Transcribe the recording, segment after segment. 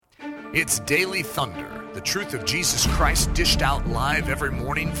It's Daily Thunder, the truth of Jesus Christ dished out live every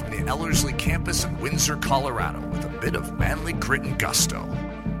morning from the Ellerslie campus in Windsor, Colorado, with a bit of manly grit and gusto.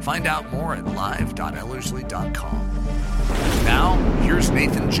 Find out more at live.ellerslie.com. Now, here's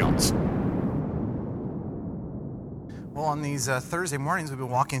Nathan Johnson. Well, on these Thursday mornings, we've been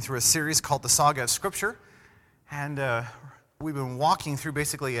walking through a series called the Saga of Scripture, and we've been walking through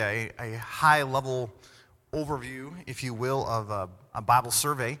basically a high-level overview, if you will, of a Bible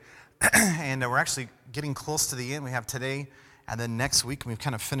survey. And we're actually getting close to the end. We have today and then next week, and we've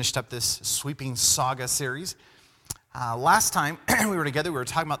kind of finished up this sweeping saga series. Last time we were together, we were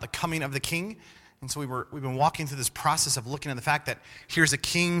talking about the coming of the king. And so we've been walking through this process of looking at the fact that here's a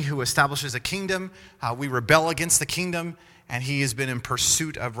king who establishes a kingdom. We rebel against the kingdom, and he has been in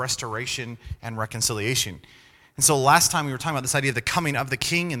pursuit of restoration and reconciliation. And so last time we were talking about this idea of the coming of the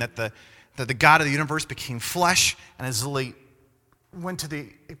king, and that the God of the universe became flesh and has really went to the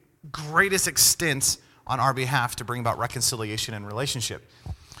greatest extents on our behalf to bring about reconciliation and relationship.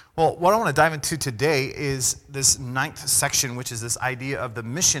 Well, what I want to dive into today is this 9th section, which is this idea of the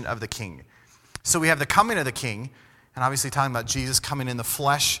mission of the king. So we have the coming of the king, and obviously talking about Jesus coming in the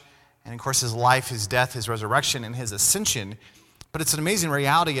flesh, and of course his life, his death, his resurrection, and his ascension. But it's an amazing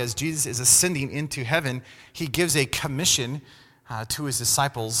reality as Jesus is ascending into heaven. He gives a commission to his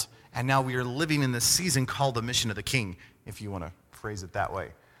disciples, and now we are living in this season called the mission of the king, if you want to phrase it that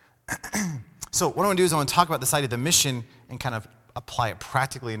way. So what I want to do is I want to talk about this idea of the mission and kind of apply it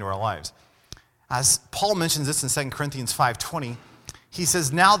practically into our lives. As Paul mentions this in 2 Corinthians 5:20, he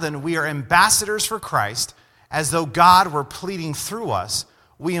says, "Now then, we are ambassadors for Christ, as though God were pleading through us.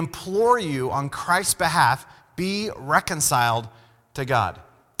 We implore you on Christ's behalf, be reconciled to God."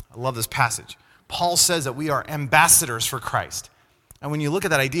 I love this passage. Paul says that we are ambassadors for Christ. And when you look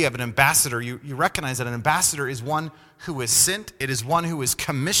at that idea of an ambassador, you recognize that an ambassador is one who is sent, it is one who is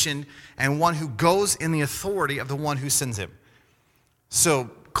commissioned, and one who goes in the authority of the one who sends him. So,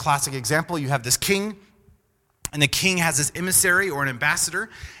 classic example, you have this king, and the king has this emissary or an ambassador,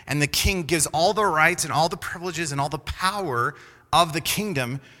 and the king gives all the rights and all the privileges and all the power of the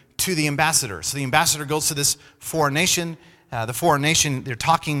kingdom to the ambassador. So the ambassador goes to this foreign nation. The foreign nation, they're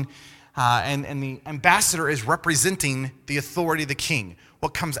talking, and the ambassador is representing the authority of the king.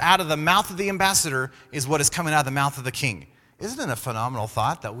 What comes out of the mouth of the ambassador is what is coming out of the mouth of the king. Isn't it a phenomenal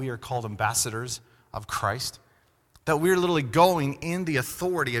thought that we are called ambassadors of Christ? That we're literally going in the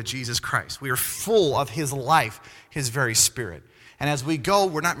authority of Jesus Christ. We are full of his life, his very spirit. And as we go,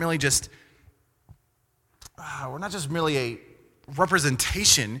 we're not just merely a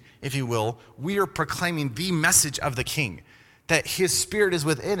representation, if you will. We are proclaiming the message of the king. That his spirit is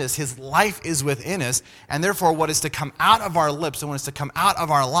within us, his life is within us, and therefore what is to come out of our lips and what is to come out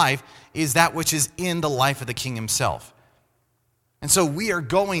of our life is that which is in the life of the king himself. And so we are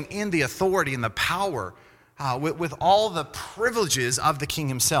going in the authority and the power with all the privileges of the king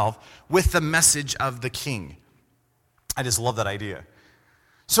himself, with the message of the king. I just love that idea.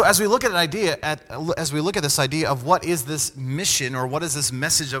 So as we look at this idea of what is this mission or what is this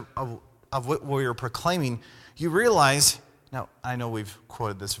message of what we are proclaiming, you realize. Now, I know we've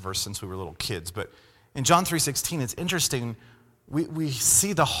quoted this verse since we were little kids, but in John 3:16, it's interesting. We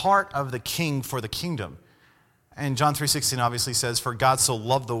see the heart of the king for the kingdom. And John 3:16 obviously says, "For God so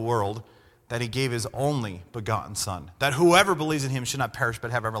loved the world that he gave his only begotten son, that whoever believes in him should not perish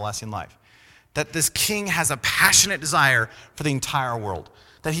but have everlasting life." That this king has a passionate desire for the entire world.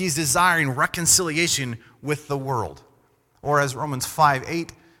 That he's desiring reconciliation with the world. Or as Romans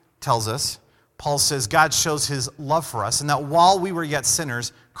 5:8 tells us, Paul says, God shows his love for us, and that while we were yet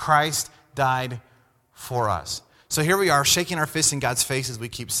sinners, Christ died for us. So here we are, shaking our fists in God's face, as we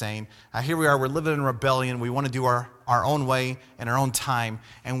keep saying. Here we are, we're living in rebellion. We want to do our own way in our own time.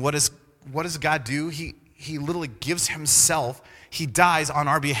 And what does God do? He literally gives himself. He dies on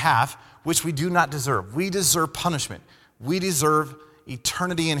our behalf, which we do not deserve. We deserve punishment. We deserve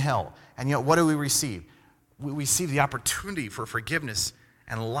eternity in hell. And yet, what do we receive? We receive the opportunity for forgiveness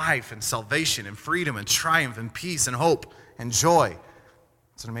and life and salvation and freedom and triumph and peace and hope and joy.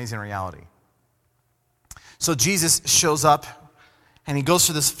 It's an amazing reality. So Jesus shows up and he goes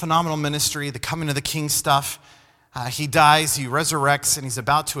through this phenomenal ministry, the coming of the king stuff. He dies, he resurrects, and he's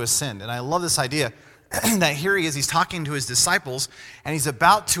about to ascend. And I love this idea that here he is, he's talking to his disciples, and he's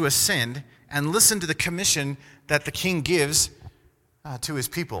about to ascend and listen to the commission that the king gives to his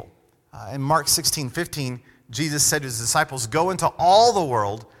people. In Mark 16:15, Jesus said to his disciples, "Go into all the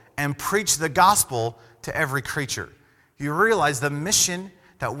world and preach the gospel to every creature." You realize the mission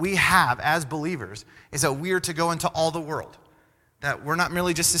that we have as believers is that we are to go into all the world. That we're not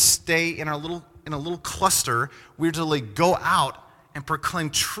merely just to stay in a little cluster. We're to go out and proclaim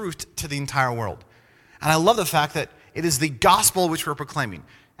truth to the entire world. And I love the fact that it is the gospel which we're proclaiming.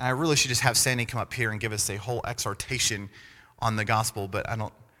 And I really should just have Sandy come up here and give us a whole exhortation on the gospel, but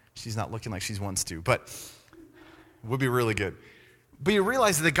she's not looking like she wants to, but it would be really good. But you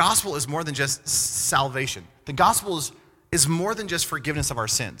realize that the gospel is more than just salvation. The gospel is more than just forgiveness of our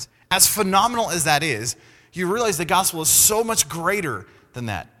sins. As phenomenal as that is, you realize the gospel is so much greater than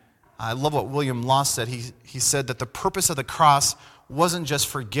that. I love what William Loss said. He said that the purpose of the cross wasn't just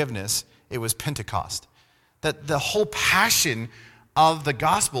forgiveness, it was Pentecost. That the whole passion of the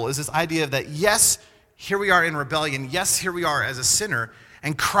gospel is this idea that, yes, here we are in rebellion. Yes, here we are as a sinner.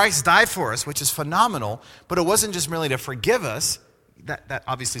 And Christ died for us, which is phenomenal. But it wasn't just merely to forgive us. That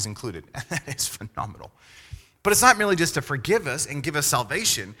obviously is included. And that is phenomenal. But it's not merely just to forgive us and give us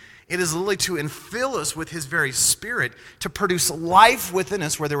salvation. It is literally to infill us with his very spirit, to produce life within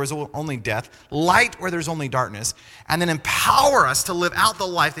us where there was only death, light where there's only darkness, and then empower us to live out the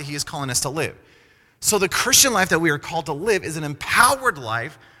life that he is calling us to live. So the Christian life that we are called to live is an empowered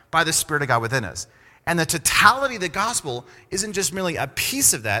life by the Spirit of God within us. And the totality of the gospel isn't just merely a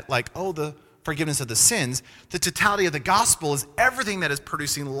piece of that, like, the forgiveness of the sins. The totality of the gospel is everything that is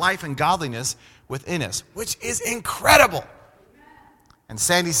producing life and godliness within us, which is incredible. And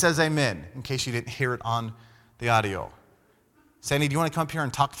Sandy says amen, in case you didn't hear it on the audio. Sandy, do you want to come up here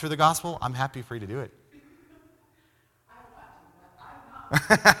and talk through the gospel? I'm happy for you to do it.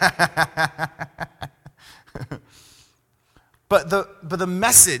 But the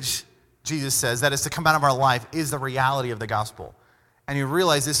message, Jesus says, that is to come out of our life is the reality of the gospel. And you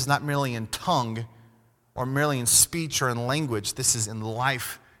realize this is not merely in tongue or merely in speech or in language. This is in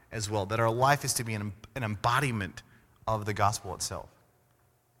life as well, that our life is to be an embodiment of the gospel itself.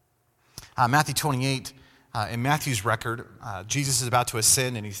 Matthew 28, in Matthew's record, Jesus is about to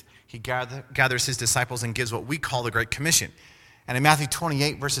ascend, and he gathers his disciples and gives what we call the Great Commission. And in Matthew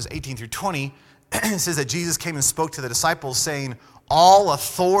 28, verses 18 through 20, it says that Jesus came and spoke to the disciples, saying, "All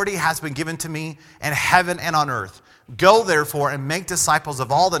authority has been given to me in heaven and on earth. Go, therefore, and make disciples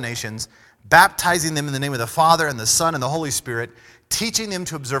of all the nations, baptizing them in the name of the Father and the Son and the Holy Spirit, teaching them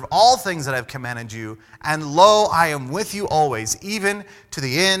to observe all things that I have commanded you. And lo, I am with you always, even to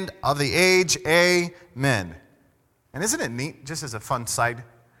the end of the age. Amen." And isn't it neat, just as a fun side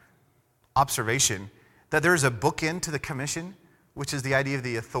observation, that there is a bookend to the commission, which is the idea of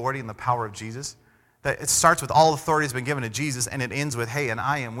the authority and the power of Jesus? That it starts with all authority has been given to Jesus, and it ends with, hey, and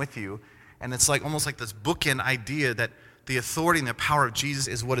I am with you. And it's like almost like this bookend idea that the authority and the power of Jesus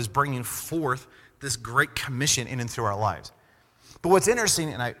is what is bringing forth this great commission in and through our lives. But what's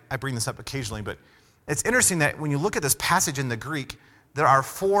interesting, and I bring this up occasionally, but it's interesting that when you look at this passage in the Greek, there are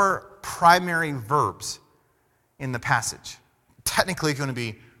 4 primary verbs in the passage. Technically, if you want to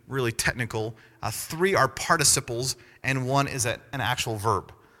be really technical, 3 are participles, and 1 is an actual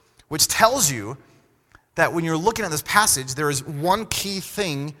verb, which tells you that when you're looking at this passage, there is one key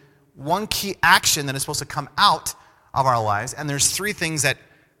thing, one key action that is supposed to come out of our lives, and there's 3 things that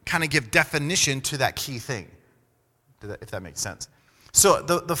kind of give definition to that key thing, if that makes sense. So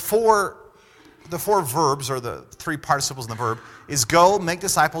the four verbs, or the 3 participles in the verb, is go, make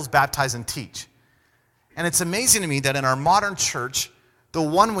disciples, baptize, and teach. And it's amazing to me that in our modern church, the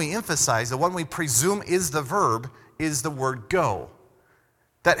one we emphasize, the one we presume is the verb, is the word go.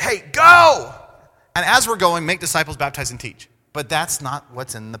 That, hey, go! And as we're going, make disciples, baptize, and teach. But that's not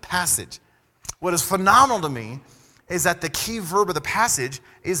what's in the passage. What is phenomenal to me is that the key verb of the passage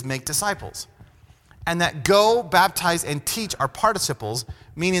is make disciples. And that go, baptize, and teach are participles,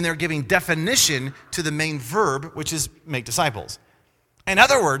 meaning they're giving definition to the main verb, which is make disciples. In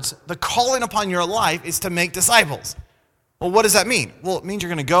other words, the calling upon your life is to make disciples. Well, what does that mean? Well, it means you're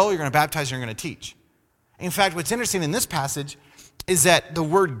going to go, you're going to baptize, you're going to teach. In fact, what's interesting in this passage is that the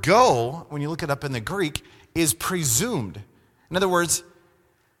word go, when you look it up in the Greek, is presumed. In other words,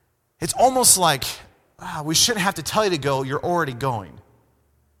 it's almost like we shouldn't have to tell you to go, you're already going.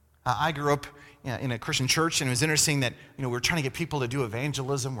 I grew up in a Christian church, and it was interesting that we're trying to get people to do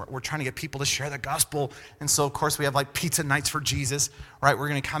evangelism. We're trying to get people to share the gospel. And so, of course, we have like pizza nights for Jesus, right? We're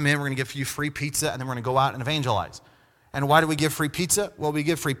going to come in, we're going to give you free pizza, and then we're going to go out and evangelize. And why do we give free pizza? Well, we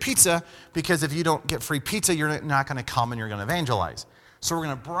give free pizza because if you don't get free pizza, you're not going to come and you're going to evangelize. So we're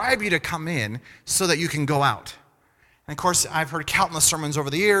going to bribe you to come in so that you can go out. And of course, I've heard countless sermons over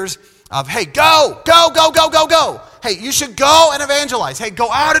the years of, hey, go, go, go, go, go, go. Hey, you should go and evangelize. Hey, go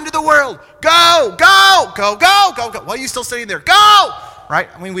out into the world. Go, go, go, go, go, go. Why are you still sitting there? Go! Right?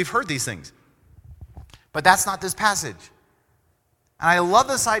 I mean, we've heard these things. But that's not this passage. And I love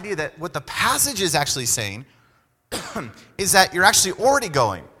this idea that what the passage is actually saying is that you're actually already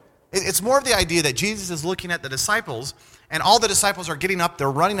going. It's more of the idea that Jesus is looking at the disciples And all the disciples are getting up, they're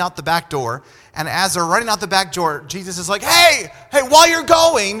running out the back door. And as they're running out the back door, Jesus is like, hey, while you're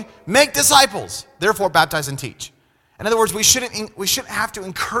going, make disciples. Therefore, baptize and teach. In other words, we shouldn't have to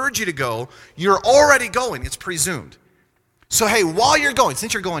encourage you to go. You're already going. It's presumed. So, hey, while you're going,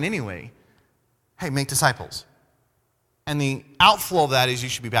 since you're going anyway, hey, make disciples. And the outflow of that is you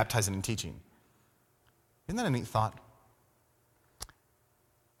should be baptizing and teaching. Isn't that a neat thought?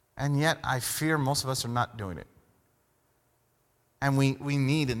 And yet, I fear most of us are not doing it. And we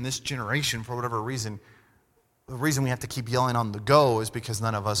need in this generation, for whatever reason, the reason we have to keep yelling on the go is because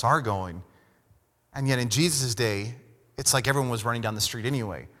none of us are going. And yet in Jesus' day, it's like everyone was running down the street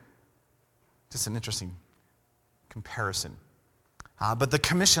anyway. Just an interesting comparison. But the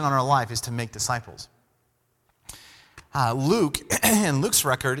commission on our life is to make disciples. Luke, in Luke's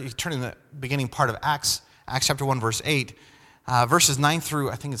record, you turn in the beginning part of Acts chapter 1, verse 8, verses 9 through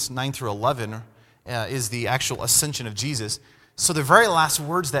 11 is the actual ascension of Jesus. So the very last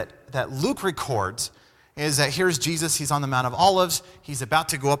words that Luke records is that here's Jesus, he's on the Mount of Olives, he's about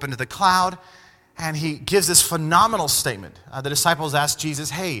to go up into the cloud, and he gives this phenomenal statement. The disciples ask Jesus,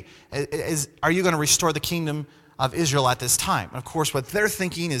 hey, are you going to restore the kingdom of Israel at this time? And of course, what they're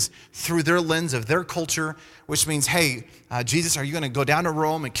thinking is through their lens of their culture, which means, hey, Jesus, are you going to go down to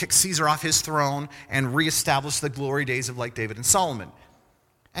Rome and kick Caesar off his throne and reestablish the glory days of like David and Solomon?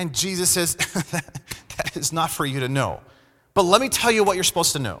 And Jesus says, that is not for you to know. But let me tell you what you're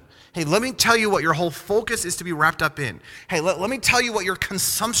supposed to know. Hey, let me tell you what your whole focus is to be wrapped up in. Hey, let me tell you what your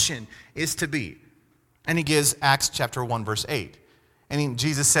consumption is to be. And he gives Acts chapter 1, verse 8. And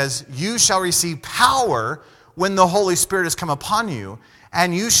Jesus says, you shall receive power when the Holy Spirit has come upon you,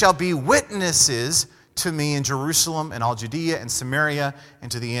 and you shall be witnesses to me in Jerusalem and all Judea and Samaria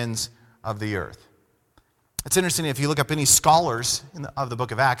and to the ends of the earth. It's interesting, if you look up any scholars of the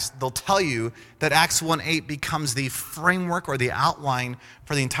book of Acts, they'll tell you that Acts 1:8 becomes the framework or the outline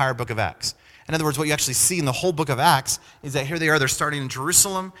for the entire book of Acts. In other words, what you actually see in the whole book of Acts is that here they are, they're starting in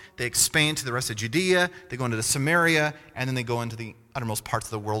Jerusalem, they expand to the rest of Judea, they go into the Samaria, and then they go into the uttermost parts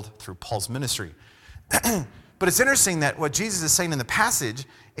of the world through Paul's ministry. But it's interesting that what Jesus is saying in the passage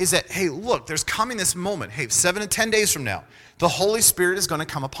is that, hey, look, there's coming this moment. Hey, 7 to 10 days from now, the Holy Spirit is going to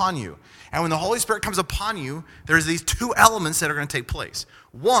come upon you. And when the Holy Spirit comes upon you, there's these two elements that are going to take place.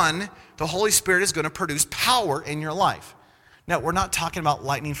 One, the Holy Spirit is going to produce power in your life. Now, we're not talking about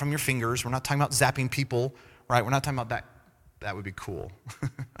lightning from your fingers. We're not talking about zapping people, right? We're not talking about that. That would be cool.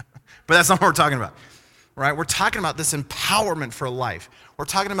 But that's not what we're talking about, right? We're talking about this empowerment for life. We're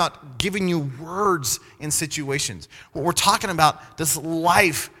talking about giving you words in situations. We're talking about this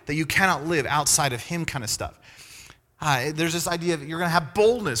life that you cannot live outside of Him kind of stuff. There's this idea of you're going to have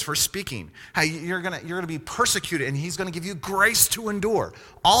boldness for speaking. You're going to be persecuted, and He's going to give you grace to endure.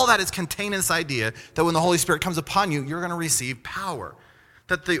 All that is contained in this idea that when the Holy Spirit comes upon you, you're going to receive power.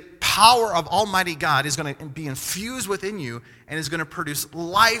 That the power of Almighty God is going to be infused within you and is going to produce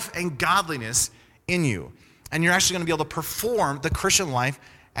life and godliness in you. And you're actually going to be able to perform the Christian life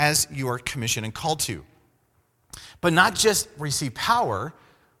as you are commissioned and called to. But not just receive power,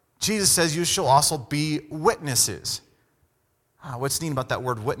 Jesus says you shall also be witnesses. What's neat about that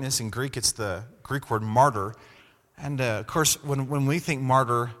word witness in Greek, it's the Greek word martyr. And of course, when we think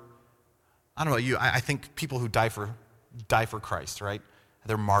martyr, I don't know about you, I think people who die for Christ, right?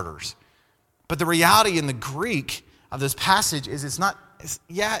 They're martyrs. But the reality in the Greek of this passage is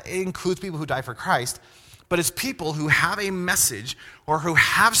it includes people who die for Christ, but it's people who have a message or who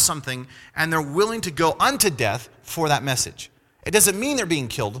have something and they're willing to go unto death for that message. It doesn't mean they're being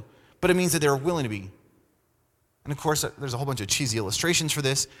killed, but it means that they're willing to be. And of course, there's a whole bunch of cheesy illustrations for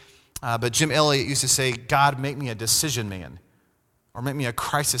this, but Jim Elliot used to say, God, make me a decision man, or make me a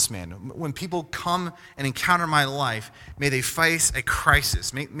crisis man. When people come and encounter my life, may they face a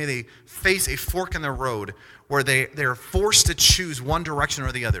crisis. May they face a fork in the road where they're forced to choose one direction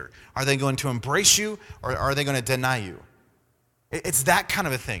or the other. Are they going to embrace you, or are they going to deny you? It's that kind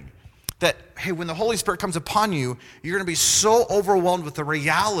of a thing. That, hey, when the Holy Spirit comes upon you, you're going to be so overwhelmed with the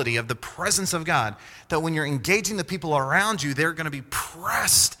reality of the presence of God that when you're engaging the people around you, they're going to be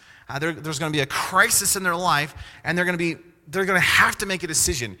pressed. There's going to be a crisis in their life, and they're going to have to make a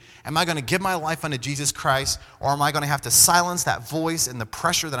decision. Am I going to give my life unto Jesus Christ, or am I going to have to silence that voice and the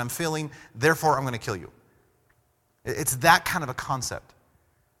pressure that I'm feeling, therefore I'm going to kill you? It's that kind of a concept.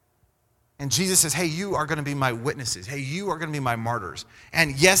 And Jesus says, hey, you are going to be my witnesses. Hey, you are going to be my martyrs.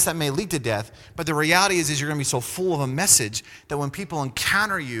 And yes, that may lead to death, but the reality is you're going to be so full of a message that when people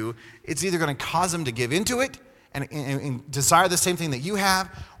encounter you, it's either going to cause them to give into it and desire the same thing that you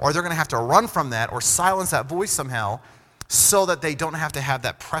have, or they're going to have to run from that or silence that voice somehow so that they don't have to have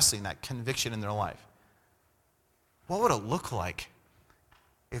that pressing, that conviction in their life. what would it look like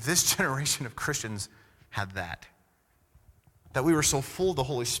if this generation of Christians had that? That we were so full of the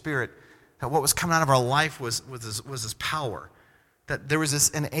Holy Spirit that what was coming out of our life was this power. That there was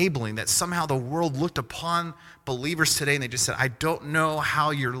this enabling, that somehow the world looked upon believers today and they just said, I don't know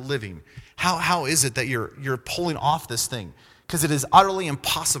how you're living. How is it that you're pulling off this thing? Because it is utterly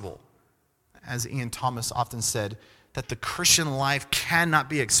impossible, as Ian Thomas often said, that the Christian life cannot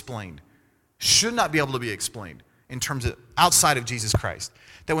be explained, should not be able to be explained in terms of outside of Jesus Christ.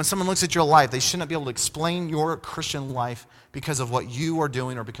 That when someone looks at your life, they should not be able to explain your Christian life because of what you are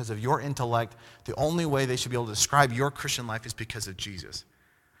doing or because of your intellect. The only way they should be able to describe your Christian life is because of Jesus.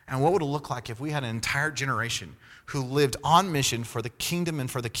 And what would it look like if we had an entire generation who lived on mission for the kingdom and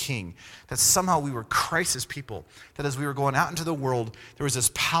for the king? That somehow we were Christ's people. That as we were going out into the world, there was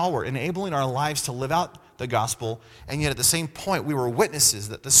this power enabling our lives to live out the gospel. And yet at the same point, we were witnesses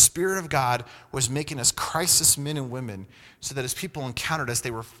that the Spirit of God was making us Christ's men and women, so that as people encountered us,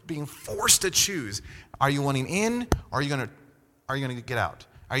 they were being forced to choose. Are you wanting in, or are you going to get out?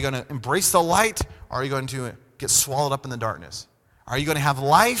 Are you going to embrace the light, or are you going to get swallowed up in the darkness? Are you going to have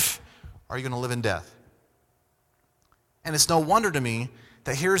life, or are you going to live in death? And it's no wonder to me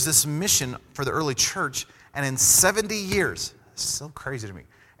that here's this mission for the early church, and in 70 years, it's so crazy to me,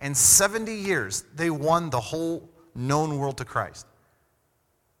 in 70 years, they won the whole known world to Christ.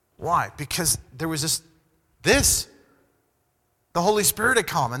 Why? Because there was this. The Holy Spirit had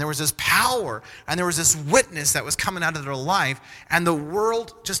come, and there was this power, and there was this witness that was coming out of their life, and the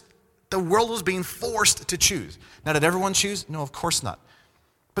world was being forced to choose. Now, did everyone choose? No, of course not.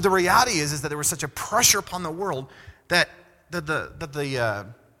 But the reality is that there was such a pressure upon the world that what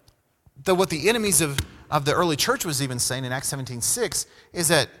the enemies of the early church was even saying in Acts 17:6 is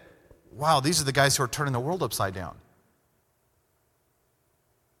that, wow, these are the guys who are turning the world upside down.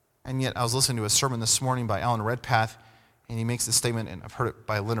 And yet, I was listening to a sermon this morning by Alan Redpath, and he makes the statement, and I've heard it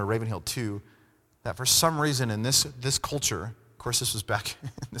by Leonard Ravenhill too, that for some reason in this culture, of course this was back in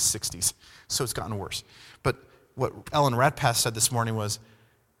the 60s, so it's gotten worse. But what Alan Redpath said this morning was,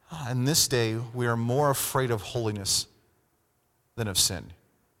 in this day, we are more afraid of holiness than of sin.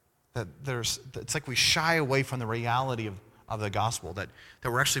 It's like we shy away from the reality of the gospel, that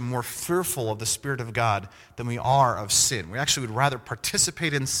we're actually more fearful of the Spirit of God than we are of sin. We actually would rather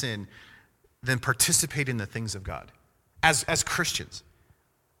participate in sin than participate in the things of God as Christians.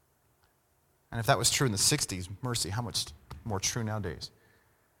 And if that was true in the 60s, mercy, how much more true nowadays?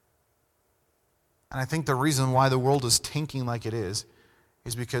 And I think the reason why the world is tanking like it is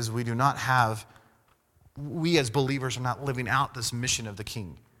because we as believers are not living out this mission of the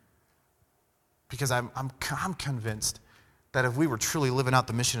King. Because I'm convinced that if we were truly living out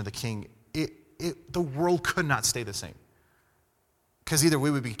the mission of the King, the world could not stay the same. Because either we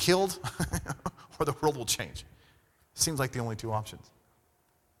would be killed or the world will change. Seems like the only two options.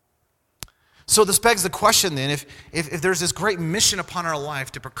 So this begs the question then, if there's this great mission upon our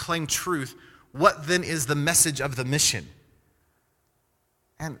life to proclaim truth, what then is the message of the mission?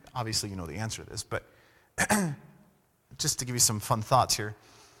 And obviously you know the answer to this, but just to give you some fun thoughts here.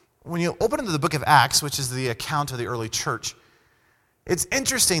 When you open into the book of Acts, which is the account of the early church, it's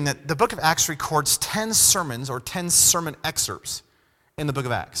interesting that the book of Acts records 10 sermons or 10 sermon excerpts in the book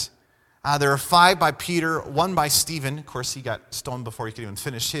of Acts. There are 5 by Peter, 1 by Stephen. Of course, he got stoned before he could even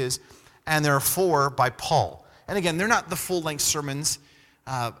finish his. And there are 4 by Paul. And again, they're not the full-length sermons.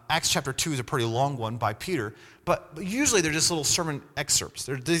 Acts chapter 2 is a pretty long one by Peter. But usually they're just little sermon excerpts.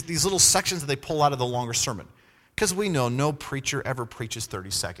 They're these little sections that they pull out of the longer sermon. Because we know no preacher ever preaches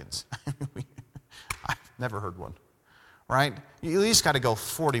 30 seconds. I've never heard one. Right? You at least got to go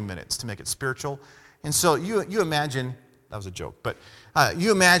 40 minutes to make it spiritual. And so you imagine, that was a joke, but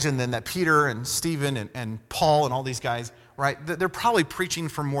you imagine then that Peter and Stephen and Paul and all these guys, right, they're probably preaching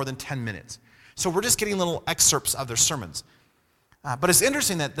for more than 10 minutes. So we're just getting little excerpts of their sermons. But it's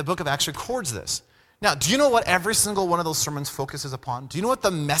interesting that the book of Acts records this. Now, do you know what every single one of those sermons focuses upon? Do you know what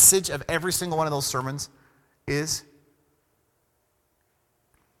the message of every single one of those sermons is?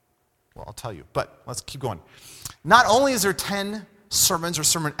 Well, I'll tell you, but let's keep going. Not only is there 10 sermons or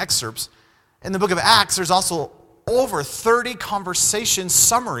sermon excerpts, in the book of Acts, there's also over 30 conversation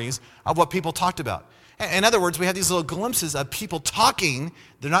summaries of what people talked about. In other words, we have these little glimpses of people talking.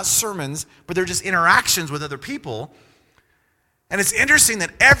 They're not sermons, but they're just interactions with other people. And it's interesting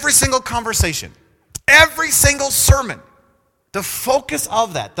that every single conversation, every single sermon, the focus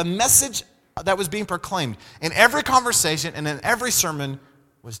of that, the message that was being proclaimed in every conversation and in every sermon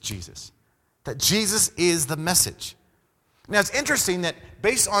was Jesus. That Jesus is the message. Now, it's interesting that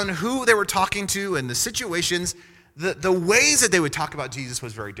based on who they were talking to and the situations, the ways that they would talk about Jesus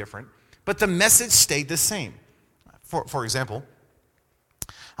was very different, but the message stayed the same. For example,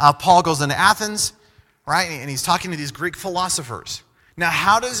 Paul goes into Athens, right? And he's talking to these Greek philosophers. Now,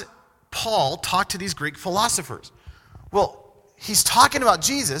 how does Paul talk to these Greek philosophers? Well, he's talking about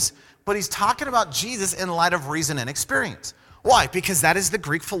Jesus, but he's talking about Jesus in light of reason and experience. Why? Because that is the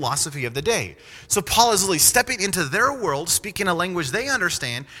Greek philosophy of the day. So Paul is literally stepping into their world, speaking a language they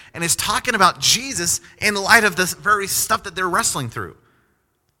understand, and is talking about Jesus in light of this very stuff that they're wrestling through.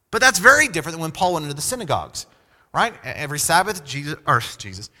 But that's very different than when Paul went into the synagogues, right? Every Sabbath,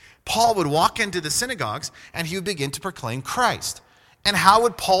 Paul would walk into the synagogues and he would begin to proclaim Christ. And how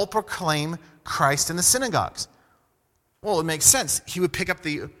would Paul proclaim Christ in the synagogues? Well, it makes sense. He would pick up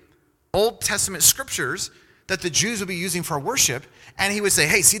the Old Testament scriptures that the Jews would be using for worship, and he would say,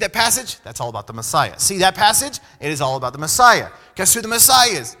 hey, see that passage? That's all about the Messiah. See that passage? It is all about the Messiah. Guess who the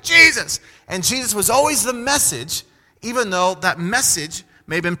Messiah is? Jesus. And Jesus was always the message, even though that message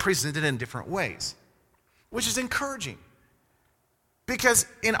may have been presented in different ways, which is encouraging. Because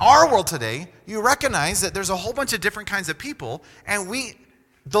in our world today, you recognize that there's a whole bunch of different kinds of people, and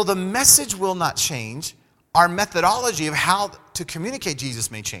though the message will not change, our methodology of how to communicate Jesus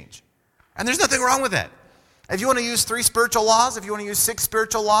may change. And there's nothing wrong with that. If you want to use 3 spiritual laws, if you want to use 6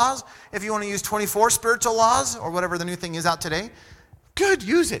 spiritual laws, if you want to use 24 spiritual laws, or whatever the new thing is out today, good,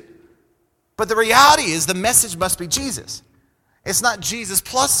 use it. But the reality is the message must be Jesus. It's not Jesus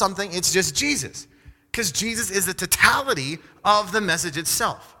plus something, it's just Jesus. Because Jesus is the totality of the message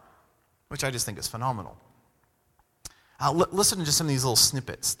itself, which I just think is phenomenal. Listen to just some of these little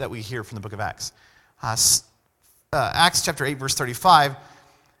snippets that we hear from the book of Acts. Acts chapter 8, verse 35,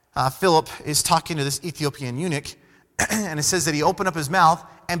 Philip is talking to this Ethiopian eunuch, and it says that he opened up his mouth,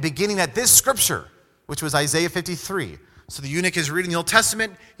 and beginning at this scripture, which was Isaiah 53. So the eunuch is reading the Old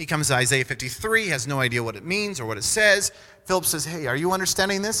Testament. He comes to Isaiah 53, has no idea what it means or what it says. Philip says, hey, are you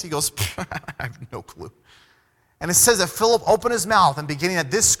understanding this? He goes, I have no clue. And it says that Philip opened his mouth, and beginning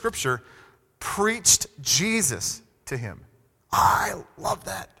at this scripture, preached Jesus to him. I love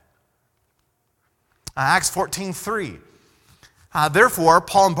that. Acts 14:3. Therefore,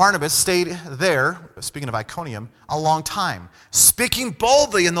 Paul and Barnabas stayed there, speaking of Iconium, a long time, speaking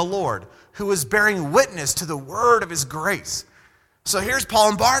boldly in the Lord, who was bearing witness to the word of his grace. So here's Paul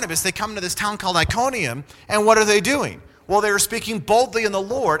and Barnabas. They come to this town called Iconium, and what are they doing? Well, they are speaking boldly in the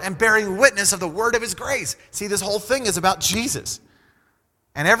Lord and bearing witness of the word of his grace. See, this whole thing is about Jesus.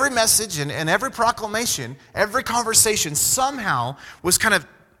 And every message and every proclamation, every conversation somehow was kind of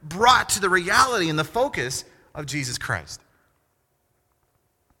brought to the reality and the focus of Jesus Christ.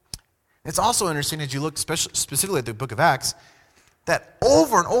 It's also interesting as you look specifically at the book of Acts, that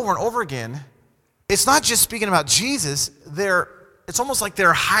over and over and over again, it's not just speaking about Jesus, it's almost like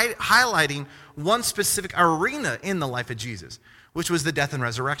they're highlighting one specific arena in the life of Jesus, which was the death and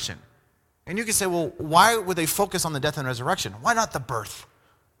resurrection. And you can say, well, why would they focus on the death and resurrection? Why not the birth?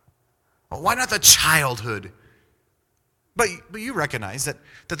 Why not the childhood? But you recognize that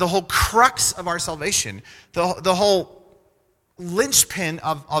the whole crux of our salvation, the whole linchpin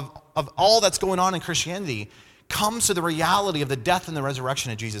of all that's going on in Christianity comes to the reality of the death and the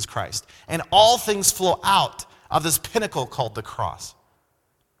resurrection of Jesus Christ. And all things flow out of this pinnacle called the cross.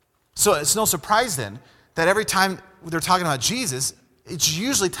 So it's no surprise then that every time they're talking about Jesus, it's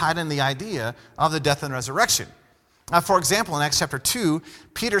usually tied in the idea of the death and resurrection. For example, in Acts chapter 2,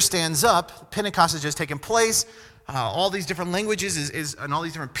 Peter stands up, Pentecost has just taken place, all these different languages and all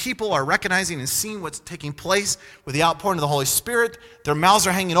these different people are recognizing and seeing what's taking place with the outpouring of the Holy Spirit. Their mouths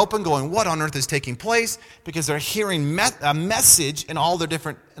are hanging open going, what on earth is taking place? Because they're hearing a message in all their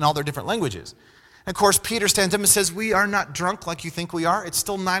different languages. And of course, Peter stands up and says, we are not drunk like you think we are. It's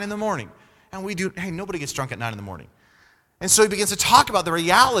still 9 a.m. And nobody gets drunk at 9 a.m. And so he begins to talk about the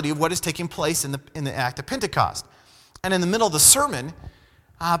reality of what is taking place in the act of Pentecost. And in the middle of the sermon,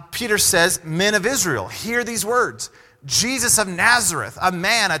 Peter says, men of Israel, hear these words. Jesus of Nazareth, a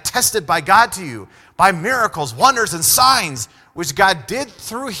man attested by God to you, by miracles, wonders, and signs, which God did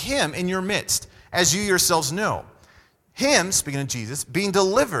through him in your midst, as you yourselves know. Him, speaking of Jesus, being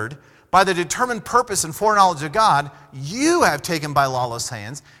delivered by the determined purpose and foreknowledge of God, you have taken by lawless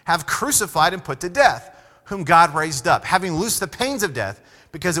hands, have crucified and put to death, whom God raised up, having loosed the pains of death,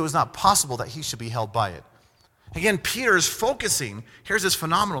 because it was not possible that he should be held by it. Again, Peter is focusing, here's this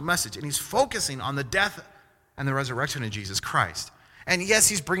phenomenal message, and he's focusing on the death and the resurrection of Jesus Christ. And yes,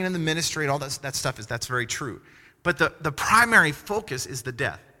 he's bringing in the ministry and all that stuff, that's very true. But the primary focus is the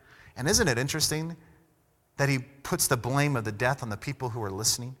death. And isn't it interesting that he puts the blame of the death on the people who are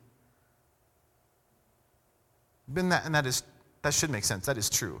listening? That should make sense, that is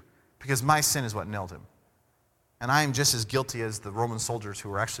true. Because my sin is what nailed him. And I am just as guilty as the Roman soldiers who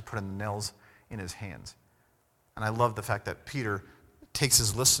were actually putting the nails in his hands. And I love the fact that Peter takes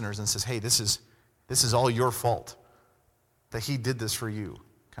his listeners and says, hey, this is all your fault, that he did this for you,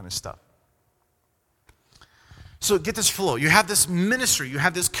 kind of stuff. So get this flow. You have this ministry. You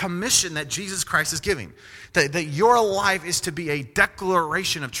have this commission that Jesus Christ is giving. That your life is to be a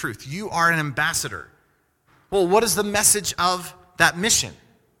declaration of truth. You are an ambassador. Well, what is the message of that mission?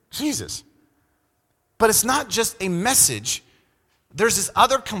 Jesus. But it's not just a message. There's this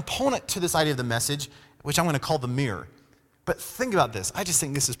other component to this idea of the message, which I'm going to call the mirror. But think about this. I just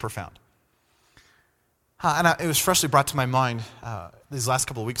think this is profound. It was freshly brought to my mind these last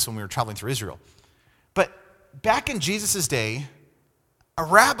couple of weeks when we were traveling through Israel. But back in Jesus' day,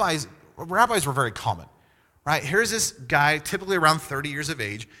 rabbis were very common, right? Here's this guy, typically around 30 years of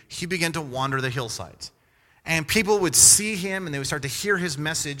age. He began to wander the hillsides. And people would see him, and they would start to hear his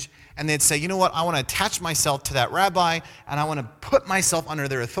message, and they'd say, you know what, I want to attach myself to that rabbi, and I want to put myself under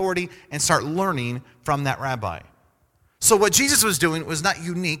their authority and start learning from that rabbi. So what Jesus was doing was not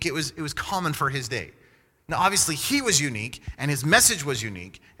unique. It was common for his day. Now, obviously, he was unique, and his message was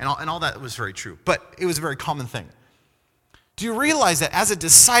unique, and all that was very true. But it was a very common thing. Do you realize that as a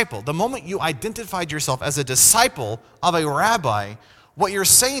disciple, the moment you identified yourself as a disciple of a rabbi, what you're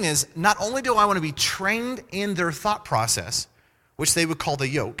saying is, not only do I want to be trained in their thought process, which they would call the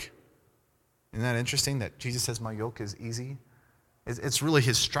yoke. Isn't that interesting that Jesus says my yoke is easy? It's really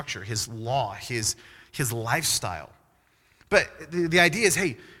his structure, his law, his lifestyle. But the idea is,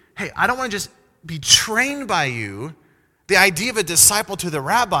 hey, I don't want to just be trained by you. The idea of a disciple to the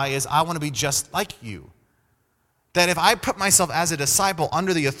rabbi is I want to be just like you. That if I put myself as a disciple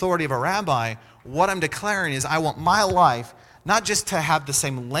under the authority of a rabbi, what I'm declaring is I want my life not just to have the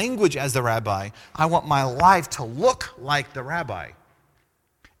same language as the rabbi, I want my life to look like the rabbi.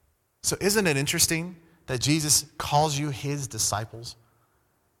 So isn't it interesting that Jesus calls you his disciples?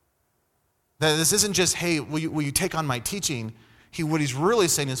 That this isn't just, hey, will you take on my teaching? What he's really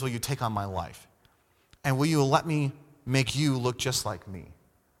saying is, will you take on my life? And will you let me make you look just like me?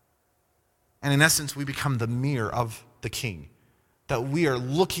 And in essence, we become the mirror of the King. That we are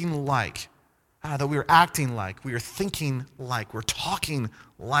looking like, that we are acting like, we are thinking like, we're talking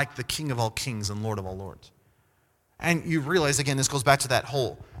like the King of all kings and Lord of all lords. And you realize, again, this goes back to that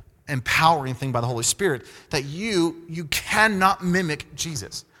whole empowering thing by the Holy Spirit, that you cannot mimic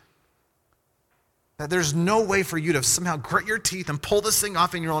Jesus. That there's no way for you to somehow grit your teeth and pull this thing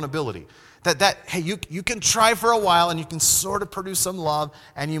off in your own ability. That hey, you can try for a while and you can sort of produce some love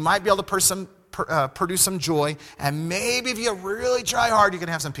and you might be able to produce some joy, and maybe if you really try hard, you can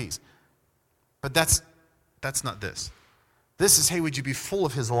have some peace. But that's not this. This is, hey, would you be full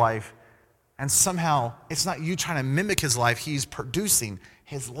of his life? And somehow, it's not you trying to mimic his life. He's producing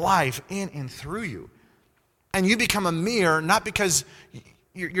his life in and through you. And you become a mirror, not because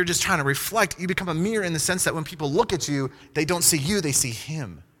you're just trying to reflect. You become a mirror in the sense that when people look at you, they don't see you, they see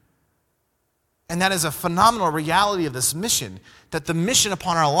him. And that is a phenomenal reality of this mission, that the mission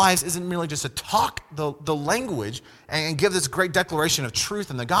upon our lives isn't merely just to talk the language and give this great declaration of truth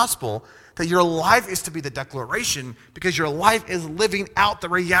in the gospel, that your life is to be the declaration because your life is living out the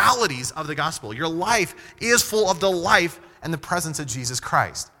realities of the gospel. Your life is full of the life and the presence of Jesus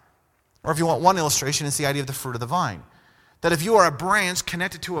Christ. Or if you want one illustration, it's the idea of the fruit of the vine. That if you are a branch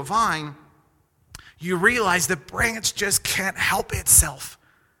connected to a vine, you realize the branch just can't help itself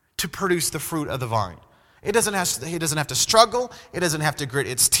to produce the fruit of the vine. It doesn't have to struggle. It doesn't have to grit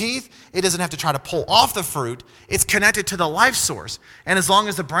its teeth. It doesn't have to try to pull off the fruit. It's connected to the life source. And as long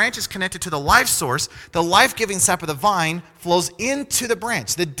as the branch is connected to the life source, the life-giving sap of the vine flows into the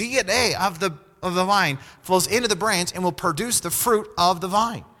branch. The DNA of the vine flows into the branch and will produce the fruit of the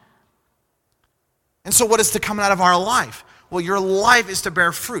vine. And so what is to come out of our life? Well, your life is to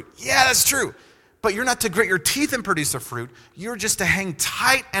bear fruit. Yeah, that's true. But you're not to grit your teeth and produce the fruit. You're just to hang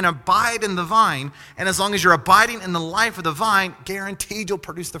tight and abide in the vine. And as long as you're abiding in the life of the vine, guaranteed you'll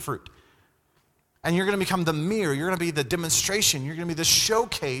produce the fruit. And you're going to become the mirror. You're going to be the demonstration. You're going to be the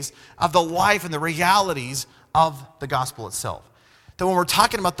showcase of the life and the realities of the gospel itself. That when we're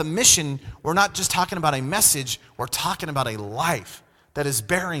talking about the mission, we're not just talking about a message. We're talking about a life that is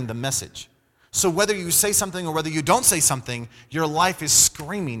bearing the message. So whether you say something or whether you don't say something, your life is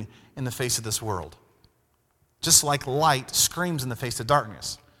screaming in the face of this world. Just like light screams in the face of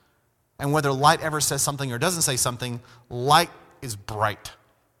darkness. And whether light ever says something or doesn't say something, light is bright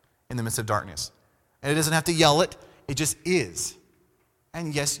in the midst of darkness. And it doesn't have to yell it just is.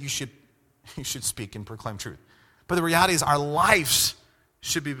 And yes, you should speak and proclaim truth. But the reality is our lives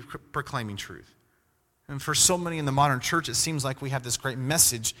should be proclaiming truth. And for so many in the modern church, it seems like we have this great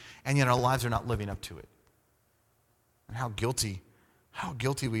message, and yet our lives are not living up to it. And how guilty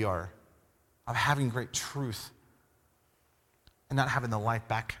we are of having great truth and not having the life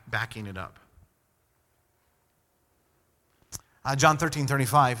backing it up. John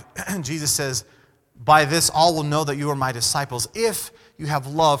 13:35, Jesus says, "By this all will know that you are my disciples, if you have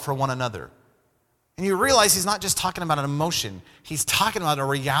love for one another." And you realize he's not just talking about an emotion. He's talking about a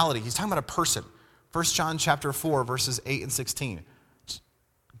reality. He's talking about a person. 1 John chapter 4, verses 8 and 16.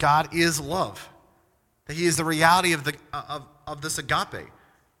 God is love. That he is the reality of this agape.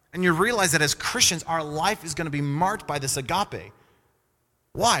 And you realize that as Christians, our life is going to be marked by this agape.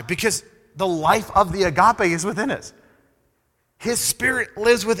 Why? Because the life of the agape is within us. His Spirit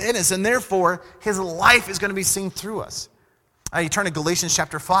lives within us, and therefore, his life is going to be seen through us. You turn to Galatians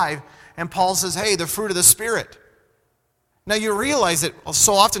chapter 5, and Paul says, hey, the fruit of the Spirit. Now you realize that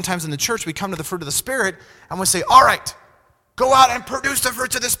so oftentimes in the church, we come to the fruit of the Spirit, and we say, all right, go out and produce the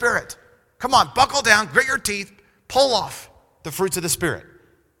fruits of the Spirit. Come on, buckle down, grit your teeth, pull off the fruits of the Spirit.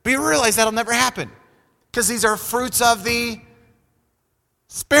 But you realize that'll never happen, because these are fruits of the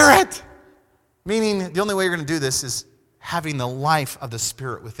Spirit. Meaning, the only way you're going to do this is having the life of the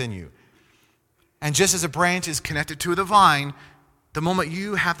Spirit within you. And just as a branch is connected to the vine, the moment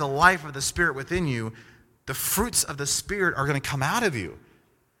you have the life of the Spirit within you, the fruits of the Spirit are going to come out of you.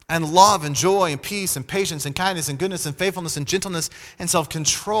 And love and joy and peace and patience and kindness and goodness and faithfulness and gentleness and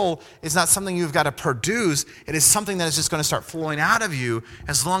self-control is not something you've got to produce. It is something that is just going to start flowing out of you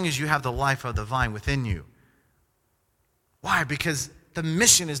as long as you have the life of the vine within you. Why? Because the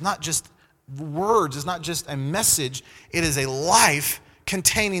mission is not just words, it's not just a message. It is a life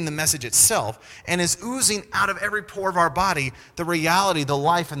containing the message itself and is oozing out of every pore of our body the reality, the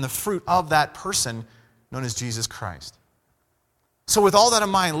life, and the fruit of that person known as Jesus Christ. So with all that in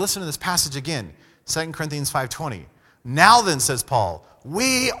mind, listen to this passage again, 2 Corinthians 5:20. Now then, says Paul,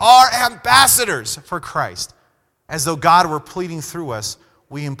 we are ambassadors for Christ. As though God were pleading through us,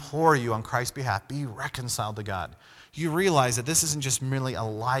 we implore you on Christ's behalf, be reconciled to God. You realize that this isn't just merely a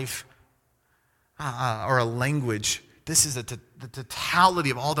life or a language. This is the totality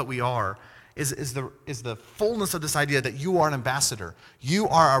of all that we are, is the fullness of this idea that you are an ambassador. You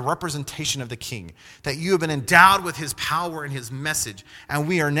are a representation of the King, that you have been endowed with his power and his message, and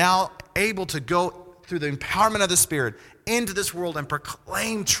we are now able to go through the empowerment of the Spirit into this world and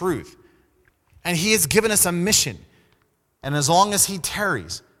proclaim truth. And he has given us a mission, and as long as he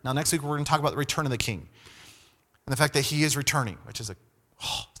tarries, now next week we're going to talk about the return of the King, and the fact that he is returning, which is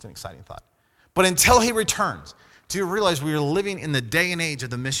it's an exciting thought. But until he returns, do you realize we are living in the day and age of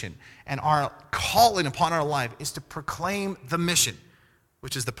the mission? And our calling upon our life is to proclaim the mission,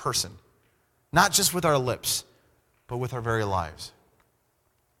 which is the person. Not just with our lips, but with our very lives.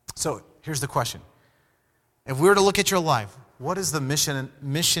 So here's the question. If we were to look at your life, what is the mission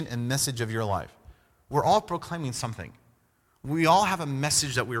and message of your life? We're all proclaiming something. We all have a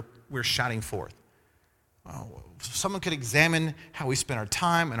message that we're shouting forth. Someone could examine how we spend our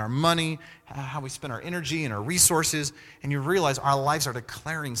time and our money, how we spend our energy and our resources, and you realize our lives are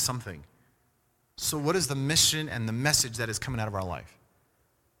declaring something. So what is the mission and the message that is coming out of our life?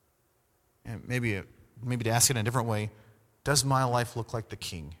 And maybe to ask it in a different way, does my life look like the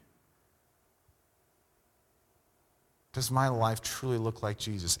King? Does my life truly look like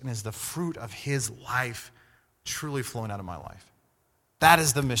Jesus? And is the fruit of his life truly flowing out of my life? That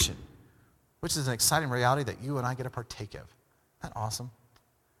is the mission, which is an exciting reality that you and I get to partake of. Isn't that awesome?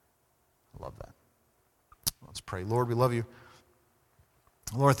 I love that. Let's pray. Lord, we love you.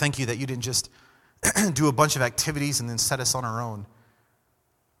 Lord, thank you that you didn't just do a bunch of activities and then set us on our own.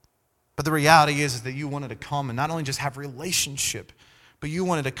 But the reality is that you wanted to come and not only just have relationship, but you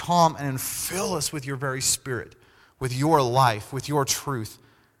wanted to come and fill us with your very Spirit, with your life, with your truth.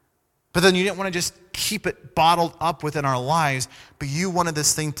 But then you didn't want to just keep it bottled up within our lives, but you wanted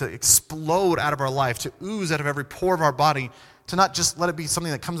this thing to explode out of our life, to ooze out of every pore of our body, to not just let it be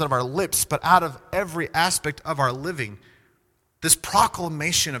something that comes out of our lips, but out of every aspect of our living. This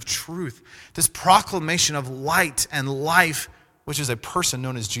proclamation of truth, this proclamation of light and life, which is a person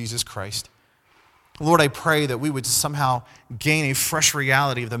known as Jesus Christ. Lord, I pray that we would somehow gain a fresh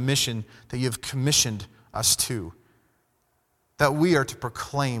reality of the mission that you have commissioned us to, that we are to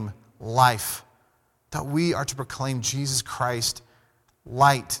proclaim life, that we are to proclaim Jesus Christ,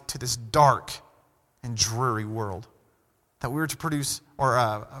 light to this dark and dreary world, that we are to produce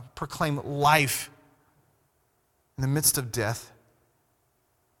or proclaim life in the midst of death.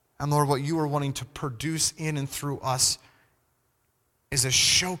 And Lord, what you are wanting to produce in and through us is a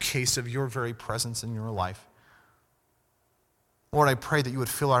showcase of your very presence in your life. Lord, I pray that you would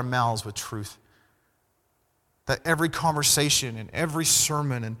fill our mouths with truth, that every conversation and every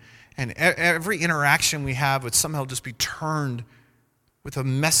sermon and every interaction we have would somehow just be turned with a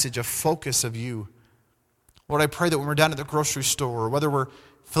message, a focus of you. Lord, I pray that when we're down at the grocery store, or whether we're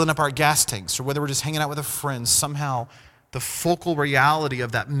filling up our gas tanks, or whether we're just hanging out with a friend, somehow the focal reality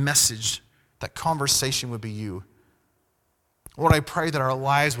of that message, that conversation would be you. Lord, I pray that our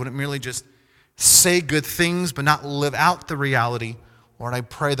lives wouldn't merely just say good things but not live out the reality. Lord, I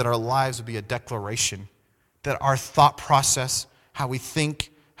pray that our lives would be a declaration, that our thought process, how we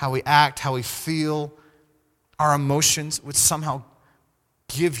think, how we act, how we feel, our emotions would somehow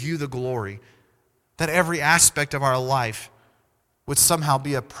give you the glory, that every aspect of our life would somehow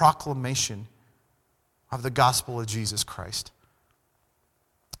be a proclamation of the gospel of Jesus Christ.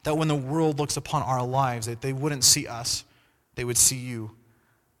 That when the world looks upon our lives, that they wouldn't see us, they would see you.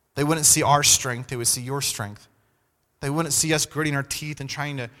 They wouldn't see our strength, they would see your strength. They wouldn't see us gritting our teeth and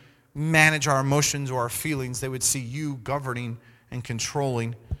trying to manage our emotions or our feelings. They would see you governing and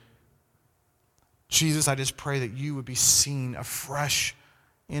controlling. Jesus, I just pray that you would be seen afresh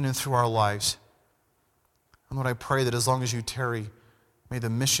in and through our lives. And Lord, I pray that as long as you tarry, may the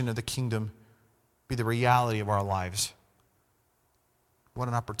mission of the kingdom be the reality of our lives. What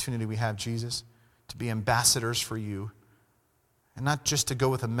an opportunity we have, Jesus, to be ambassadors for you. And not just to go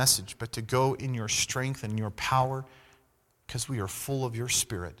with a message, but to go in your strength and your power, because we are full of your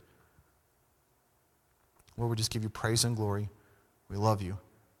Spirit. Lord, we just give you praise and glory. We love you.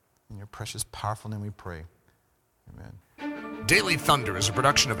 In your precious, powerful name we pray. Amen. Daily Thunder is a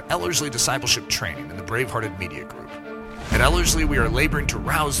production of Ellerslie Discipleship Training and the Bravehearted Media Group. At Ellerslie, we are laboring to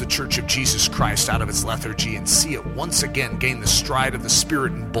rouse the Church of Jesus Christ out of its lethargy and see it once again gain the stride of the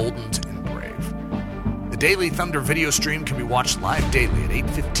Spirit emboldened and brave. The Daily Thunder video stream can be watched live daily at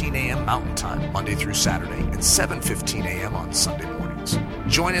 8:15 a.m. Mountain Time, Monday through Saturday, and 7:15 a.m. on Sunday mornings.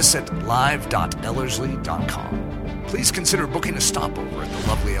 Join us at live.ellerslie.com. Please consider booking a stopover at the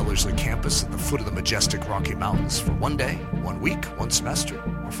lovely Ellerslie campus at the foot of the majestic Rocky Mountains for 1 day, 1 week, 1 semester,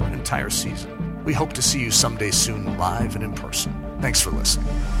 or for an entire season. We hope to see you someday soon live and in person. Thanks for listening.